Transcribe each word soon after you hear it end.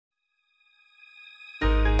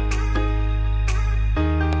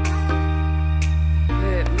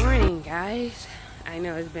guys, I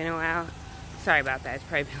know it's been a while. Sorry about that. It's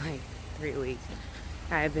probably been like 3 weeks.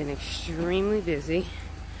 I've been extremely busy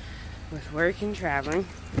with work and traveling,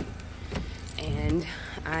 and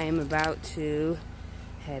I am about to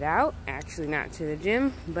head out, actually not to the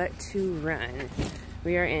gym, but to run.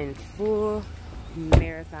 We are in full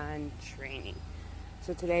marathon training.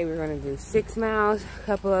 So today we're going to do 6 miles, a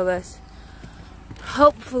couple of us.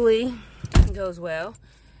 Hopefully it goes well.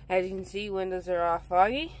 As you can see, windows are all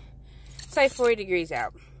foggy. It's like 40 degrees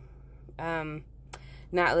out.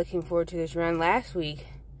 Not looking forward to this run. Last week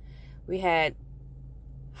we had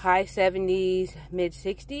high 70s, mid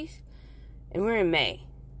 60s, and we're in May.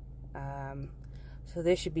 So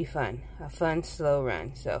this should be fun. A fun, slow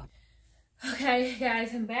run. So, okay,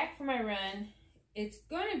 guys, I'm back for my run. It's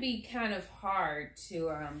going to be kind of hard to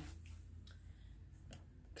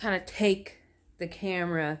kind of take the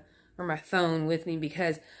camera or my phone with me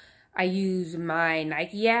because I use my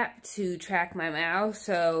Nike app to track my miles.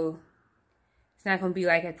 So it's not going to be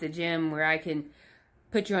like at the gym where I can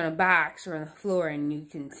put you on a box or on the floor and you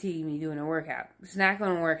can see me doing a workout. It's not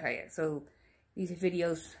going to work like it. So these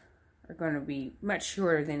videos are going to be much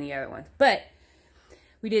shorter than the other ones. But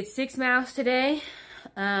we did 6 miles today.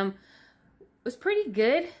 It was pretty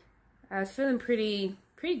good. I was feeling pretty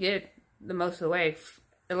good the most of the way.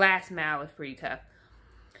 The last mile was pretty tough.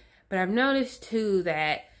 But I've noticed too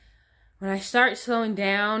that when I start slowing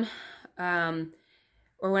down, or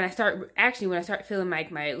when I start feeling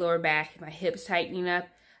like my lower back, my hips tightening up,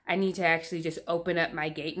 I need to actually just open up my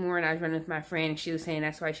gait more. And I was running with my friend, and she was saying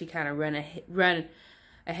that's why she kind of run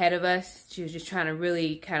ahead of us. She was just trying to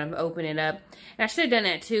really kind of open it up. And I should have done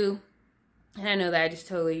that too. And I know that I just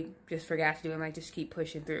totally forgot to do it. I'm like, just keep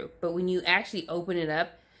pushing through. But when you actually open it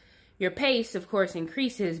up, your pace, of course,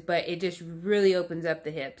 increases, but it just really opens up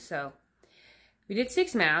the hips. So we did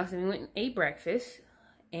 6 miles, and we went and ate breakfast.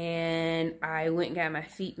 And I went and got my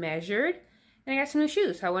feet measured. And I got some new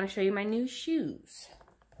shoes. So I want to show you my new shoes.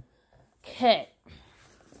 Okay.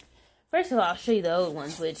 First of all, I'll show you the old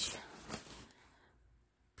ones, which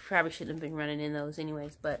probably shouldn't have been running in those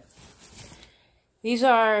anyways. But these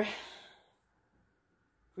are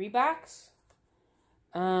Reeboks.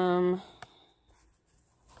 I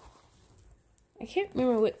can't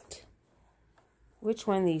remember which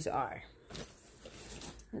one these are.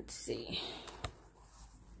 Let's see.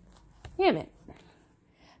 Damn it. I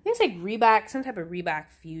think it's like Reebok, some type of Reebok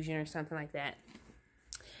Fusion or something like that.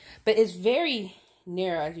 But it's very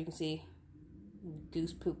narrow, as you can see.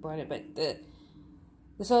 Goose poop on it, but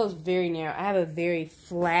the sole is very narrow. I have a very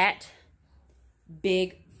flat,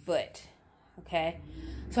 big foot. Okay?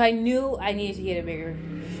 So I knew I needed to get a bigger,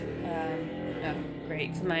 oh,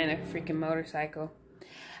 great. It's mine, a freaking motorcycle.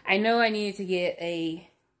 I know I needed to get a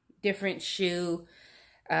different shoe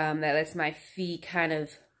that lets my feet kind of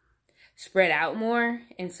spread out more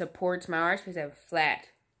and supports my arch because I have a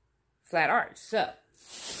flat arch. So,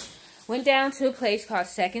 went down to a place called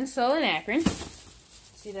Second Sole in Akron.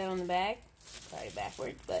 See that on the bag? Probably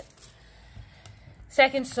backwards, but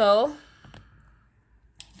Second Sole.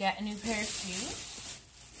 Got a new pair of shoes.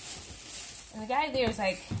 And the guy there was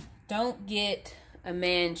like, don't get a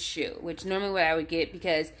man's shoe, which normally what I would get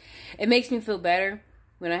because it makes me feel better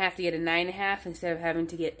when I have to get a 9.5 instead of having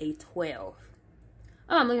to get a 12.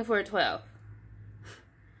 Oh, I'm looking for a 12.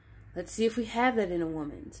 Let's see if we have that in a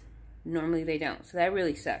woman's. Normally they don't, so that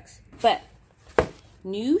really sucks. But,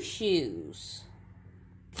 new shoes.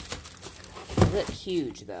 They look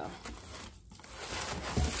huge, though.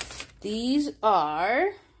 These are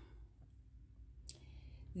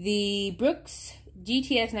the Brooks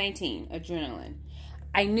GTS 19 Adrenaline.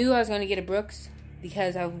 I knew I was going to get a Brooks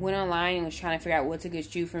because I went online and was trying to figure out what's a good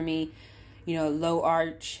shoe for me. You know, low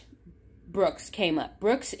arch. Brooks came up.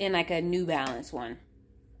 Brooks and like a New Balance one.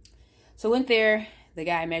 So went there. The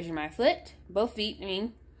guy measured my foot. Both feet, I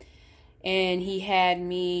mean. And he had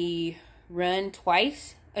me run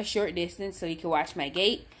twice a short distance so he could watch my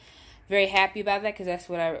gait. Very happy about that because that's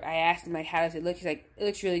what I asked him, like, how does it look? He's like, it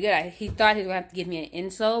looks really good. He thought he was going to have to give me an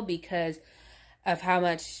insole because of how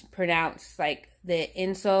much pronounced, like, the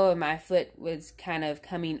insole of my foot was kind of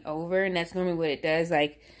coming over. And that's normally what it does.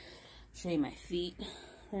 Like, I'll show you my feet.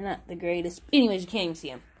 They're not the greatest. Anyways, you can't even see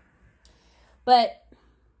them. But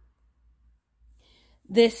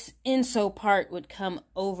this insole part would come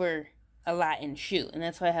over a lot in the shoe. And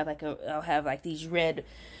that's why I have like I'll have like these red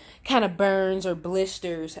kind of burns or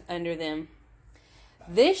blisters under them.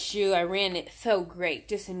 This shoe, I ran it, felt great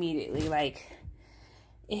just immediately. Like,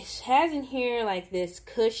 it has in here like this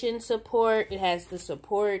cushion support. It has the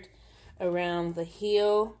support around the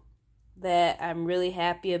heel that I'm really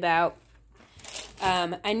happy about.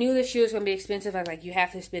 I knew the shoe was going to be expensive. I was like, you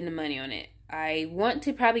have to spend the money on it. I want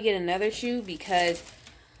to probably get another shoe because,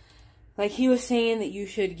 like he was saying, that you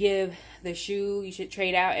should give the shoe, you should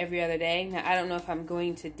trade out every other day. Now, I don't know if I'm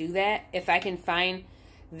going to do that. If I can find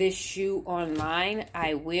this shoe online,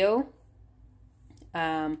 I will.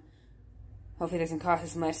 Hopefully it doesn't cost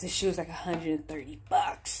as much. This shoe is like 130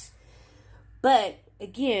 bucks. But,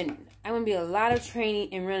 again, I'm going to be a lot of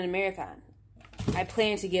training and running a marathon. I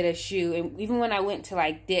plan to get a shoe. And even when I went to,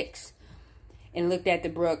 like, Dick's and looked at the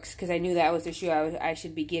Brooks, because I knew that was the shoe I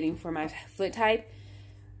should be getting for my foot type,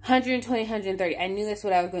 120, 130. I knew that's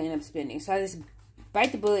what I was going to end up spending. So I just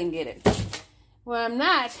bite the bullet and get it. What I'm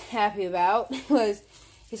not happy about was,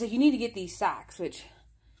 he's like, you need to get these socks, which,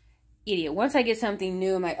 idiot. Once I get something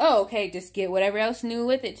new, I'm like, oh, okay, just get whatever else new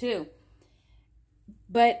with it, too.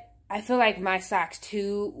 But I feel like my socks,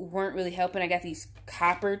 too, weren't really helping. I got these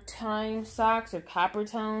copper tone socks, or copper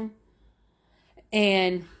tone.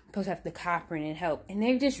 And I'm supposed to have the copper in it help. And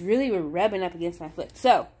they just really were rubbing up against my foot.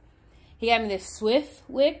 So, he got me this Swift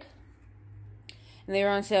Wick. And they were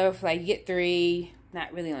on sale for like, get 3.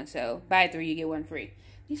 Not really on sale. Buy 3, you get 1 free.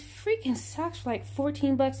 These freaking socks were like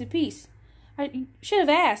 14 bucks a piece. I should have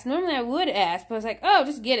asked. Normally I would ask, but I was like, oh,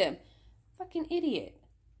 just get them. Fucking idiot.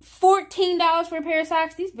 $14 for a pair of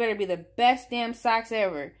socks? These better be the best damn socks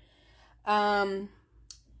ever.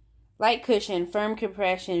 Light cushion, firm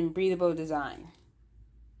compression, breathable design.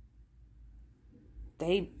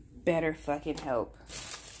 They better fucking help.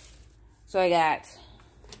 So I got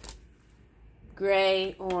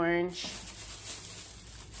gray, orange.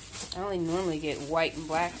 I only normally get white and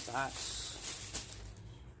black socks.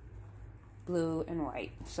 Blue and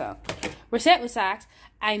white. So we're set with socks.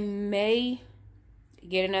 I may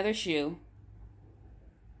get another shoe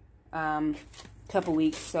couple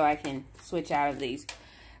weeks so I can switch out of these.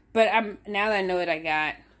 But now that I know what I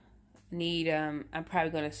got, I'm probably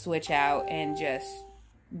going to switch out and just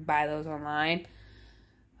buy those online,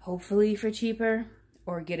 hopefully for cheaper,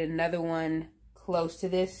 or get another one close to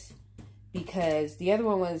this, because the other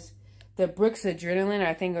one was the Brooks Adrenaline, or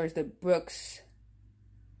I think it was the Brooks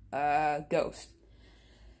Ghost.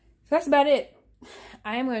 So that's about it.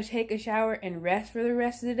 I am going to take a shower and rest for the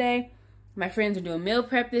rest of the day. My friends are doing meal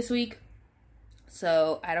prep this week,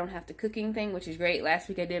 so I don't have to cook anything, which is great. Last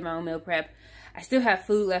week I did my own meal prep. I still have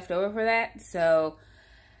food left over for that, so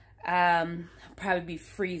I'll probably be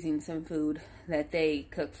freezing some food that they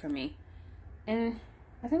cook for me. And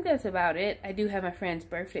I think that's about it. I do have my friend's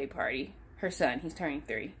birthday party. Her son, he's turning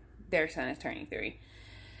 3. Their son is turning 3.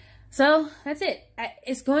 So, that's it.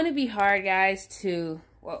 It's going to be hard, guys, to,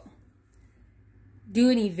 well, do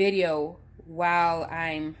any video while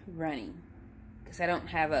I'm running, because I don't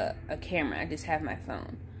have a camera. I just have my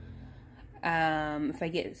phone. If I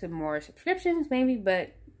get some more subscriptions, maybe,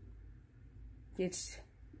 but it's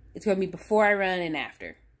going to be before I run and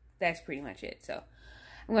after. That's pretty much it. So,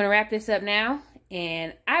 I'm going to wrap this up now,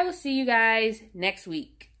 and I will see you guys next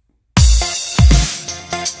week.